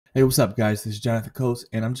Hey, what's up guys? This is Jonathan Coates,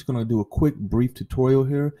 and I'm just going to do a quick brief tutorial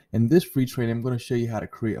here. In this free training, I'm going to show you how to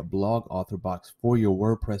create a blog author box for your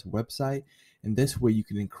WordPress website, and this way you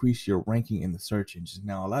can increase your ranking in the search engines.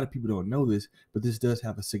 Now, a lot of people don't know this, but this does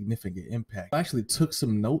have a significant impact. I actually took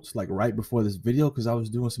some notes like right before this video because I was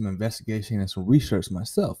doing some investigation and some research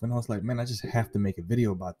myself, and I was like, man, I just have to make a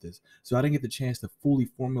video about this. So I didn't get the chance to fully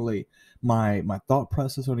formulate my thought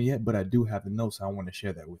process on it yet, but I do have the notes. So I want to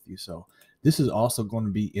share that with you. So this is also going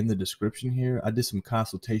to be in the description here. I did some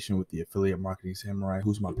consultation with the affiliate marketing samurai,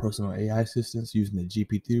 who's my personal AI assistant using the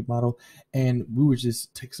GPT model. And we were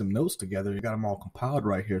just take some notes together. We got them all compiled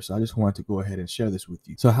right here. So I just wanted to go ahead and share this with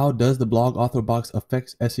you. So how does the blog author box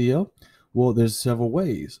affect SEO? Well, there's several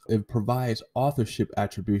ways. It provides authorship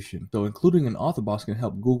attribution. So including an author box can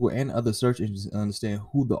help Google and other search engines understand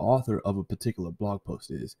who the author of a particular blog post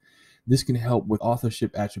is. This can help with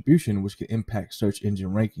authorship attribution, which can impact search engine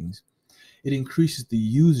rankings. It increases the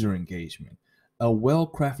user engagement. A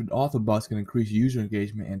well-crafted author box can increase user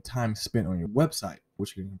engagement and time spent on your website,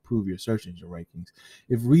 which can improve your search engine rankings.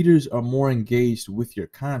 If readers are more engaged with your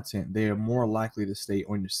content, they are more likely to stay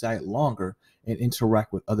on your site longer and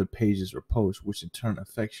interact with other pages or posts, which in turn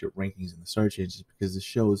affects your rankings in the search engines because it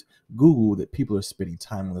shows Google that people are spending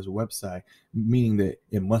time on this website, meaning that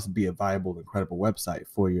it must be a viable and credible website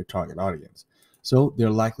for your target audience. So they're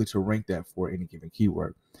likely to rank that for any given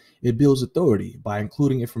keyword. It builds authority by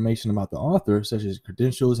including information about the author, such as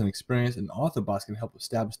credentials and experience. An author box can help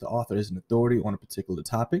establish the author as an authority on a particular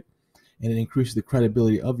topic, and it increases the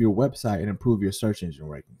credibility of your website and improve your search engine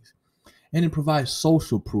rankings. And it provides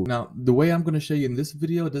social proof. Now, the way I'm going to show you in this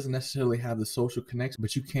video, it doesn't necessarily have the social connects,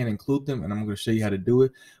 but you can include them, and I'm going to show you how to do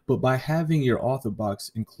it. But by having your author box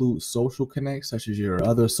include social connects, such as your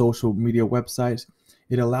other social media websites,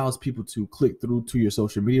 it allows people to click through to your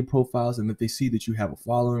social media profiles, and that they see that you have a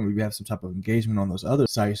following or you have some type of engagement on those other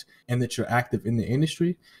sites and that you're active in the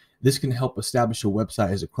industry. This can help establish your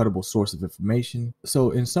website as a credible source of information.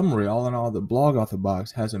 So in summary, all in all, the blog author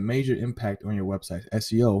box has a major impact on your website's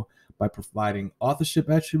SEO by providing authorship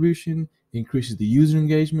attribution, increases the user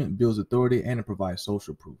engagement, builds authority, and it provides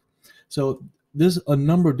social proof. So there's a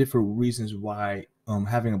number of different reasons why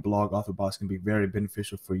having a blog author box can be very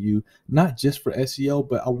beneficial for you, not just for SEO,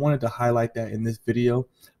 but I wanted to highlight that in this video.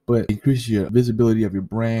 But it increases your visibility of your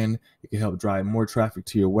brand. It can help drive more traffic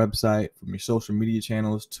to your website from your social media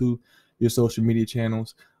channels to your social media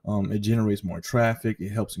channels. It generates more traffic.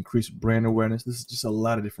 It helps increase brand awareness. This is just a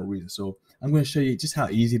lot of different reasons. So I'm going to show you just how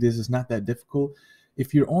easy it is. It's not that difficult.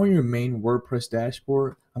 If you're on your main WordPress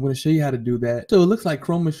dashboard, I'm going to show you how to do that. So it looks like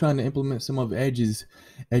Chrome is trying to implement some of Edge's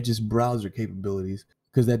browser capabilities,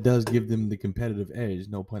 because that does give them the competitive edge,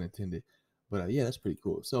 no pun intended. But yeah, that's pretty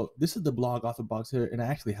cool. So this is the blog author box here, and I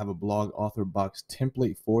actually have a blog author box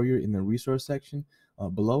template for you in the resource section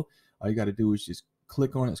below. All you got to do is just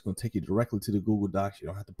click on it. It's going to take you directly to the Google Docs. You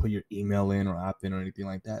don't have to put your email in or opt in or anything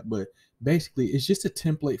like that. But basically, it's just a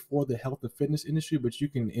template for the health and fitness industry, but you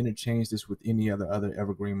can interchange this with any other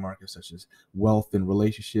evergreen markets such as wealth and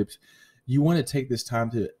relationships. You want to take this time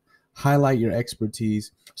to highlight your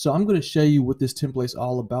expertise. So I'm going to show you what this template is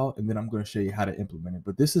all about, and then I'm going to show you how to implement it.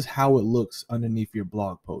 But this is how it looks underneath your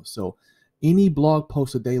blog post. So any blog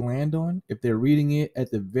post that they land on, if they're reading it,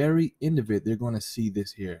 at the very end of it, they're going to see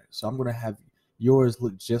this here. So I'm going to have yours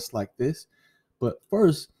look just like this. But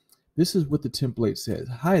first, this is what the template says.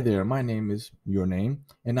 Hi there, my name is your name,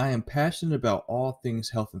 and I am passionate about all things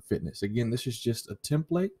health and fitness. Again, this is just a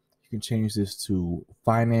template. You can change this to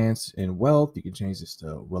finance and wealth. You can change this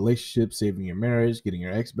to relationships, saving your marriage, getting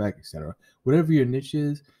your ex back, etc. Whatever your niche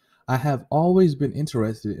is. I have always been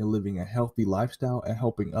interested in living a healthy lifestyle and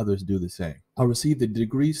helping others do the same. I received a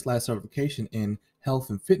degree/certification in health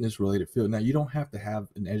and fitness related field. Now, you don't have to have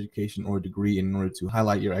an education or a degree in order to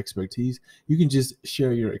highlight your expertise. You can just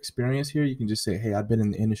share your experience here. You can just say, hey, I've been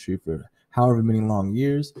in the industry for however many long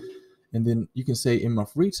years. And then you can say, in my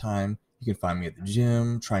free time, you can find me at the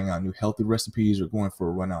gym, trying out new healthy recipes or going for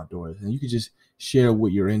a run outdoors. And you can just share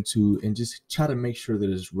what you're into and just try to make sure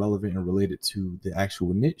that it's relevant and related to the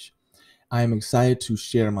actual niche. I am excited to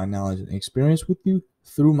share my knowledge and experience with you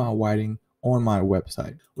through my writing on my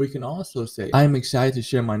website. Or you can also say, I am excited to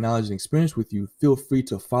share my knowledge and experience with you. Feel free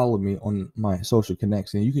to follow me on my social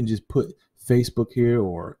connects. And you can just put Facebook here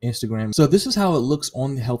or Instagram. So this is how it looks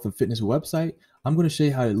on the health and fitness website. I'm going to show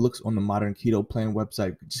you how it looks on the Modern Keto Plan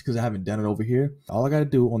website, just because I haven't done it over here. All I got to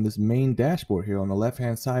do on this main dashboard here on the left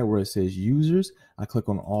hand side where it says users, I click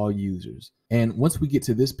on all users. And once we get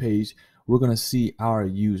to this page, we're going to see our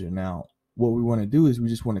user. Now, what we want to do is we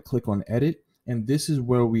just want to click on edit, and this is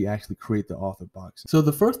where we actually create the author box. So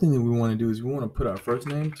the first thing that we want to do is we want to put our first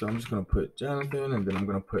name. So I'm just going to put Jonathan, and then I'm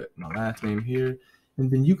going to put my last name here, and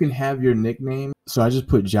then you can have your nickname. So I just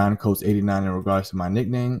put John Coates 89 in regards to my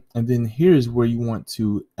nickname, and then here's where you want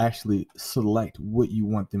to actually select what you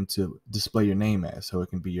want them to display your name as. So it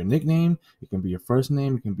can be your nickname, it can be your first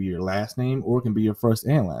name, it can be your last name, or it can be your first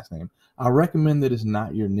and last name. I recommend that it's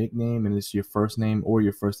not your nickname and it's your first name or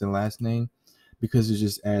your first and last name, because it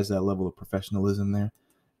just adds that level of professionalism there.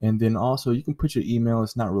 And then also you can put your email.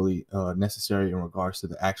 It's not really necessary in regards to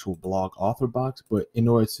the actual blog author box, but in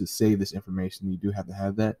order to save this information, you do have to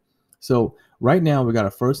have that. So right now we got our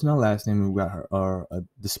first and our last name, and we got our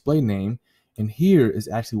display name, and here is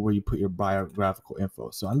actually where you put your biographical info.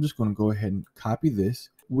 So I'm just going to go ahead and copy this.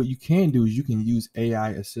 What you can do is you can use AI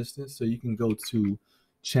assistance. So you can go to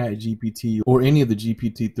ChatGPT or any of the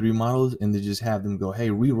GPT-3 models and then just have them go, hey,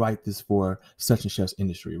 rewrite this for such and such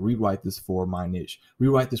industry, rewrite this for my niche,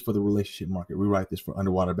 rewrite this for the relationship market, rewrite this for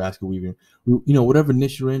underwater basket weaving, whatever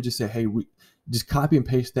niche you're in. Just say, hey, just copy and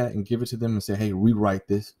paste that and give it to them and say, hey, rewrite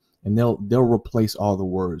this, and they'll replace all the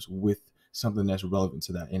words with something that's relevant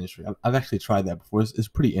to that industry. I've actually tried that before. It's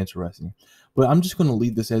pretty interesting, but I'm just going to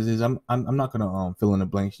leave this as is. I'm not going to fill in the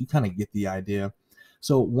blanks. You kind of get the idea.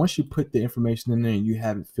 So once you put the information in there and you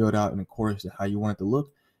have it filled out in accordance to how you want it to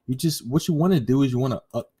look, what you want to do is you want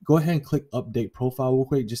to go ahead and click update profile real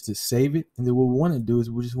quick just to save it. And then what we want to do is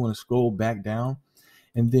we just want to scroll back down.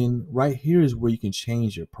 And then right here is where you can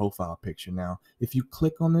change your profile picture. Now, if you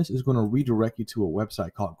click on this, it's going to redirect you to a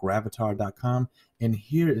website called gravatar.com. And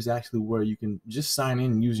here is actually where you can just sign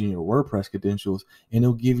in using your WordPress credentials, and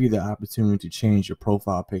it'll give you the opportunity to change your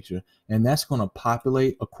profile picture. And that's going to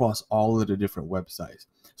populate across all of the different websites.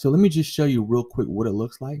 So let me just show you real quick what it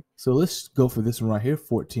looks like. So let's go for this one right here,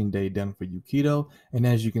 14-day done for you keto. And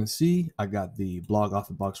as you can see, I got the blog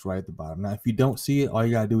author box right at the bottom. Now, if you don't see it, all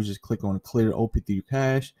you gotta do is just click on clear OP3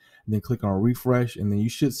 cache, and then click on refresh, and then you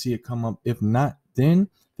should see it come up. If not, then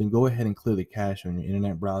go ahead and clear the cache on your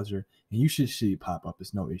internet browser, and you should see it pop up.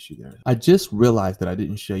 It's no issue there. I just realized that I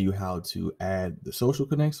didn't show you how to add the social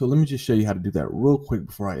connect. So let me just show you how to do that real quick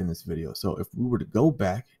before I end this video. So if we were to go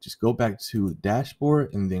back, just go back to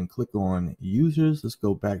dashboard and then click on users. Let's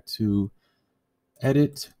go back to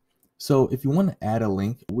edit. So if you want to add a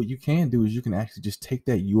link, what you can do is you can actually just take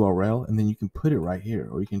that URL and then you can put it right here,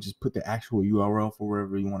 or you can just put the actual URL for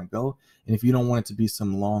wherever you want to go. And if you don't want it to be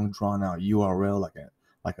some long drawn out URL like a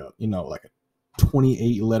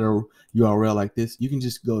 28 letter URL like this, you can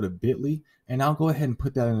just go to bit.ly, and I'll go ahead and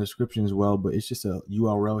put that in the description as well, but it's just a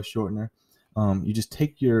URL shortener. You just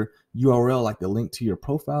take your URL, like the link to your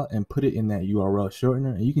profile, and put it in that URL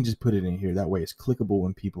shortener, and you can just put it in here. That way it's clickable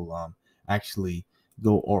when people actually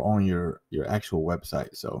go or on your actual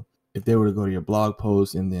website. So if they were to go to your blog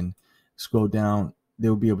post and then scroll down,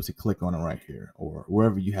 they'll be able to click on it right here or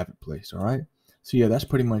wherever you have it placed. All right. So yeah, that's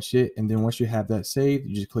pretty much it. And then once you have that saved,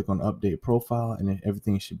 you just click on update profile, and then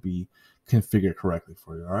everything should be configured correctly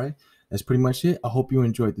for you. All right. That's pretty much it. I hope you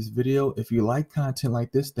enjoyed this video. If you like content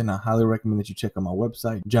like this, then I highly recommend that you check out my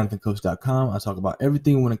website, jonathancoates.com. I talk about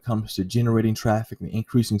everything when it comes to generating traffic and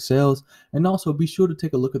increasing sales. And also be sure to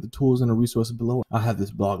take a look at the tools and the resources below. I have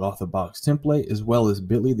this blog author box template as well as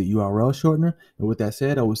bit.ly, the URL shortener. And with that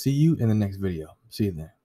said, I will see you in the next video. See you there.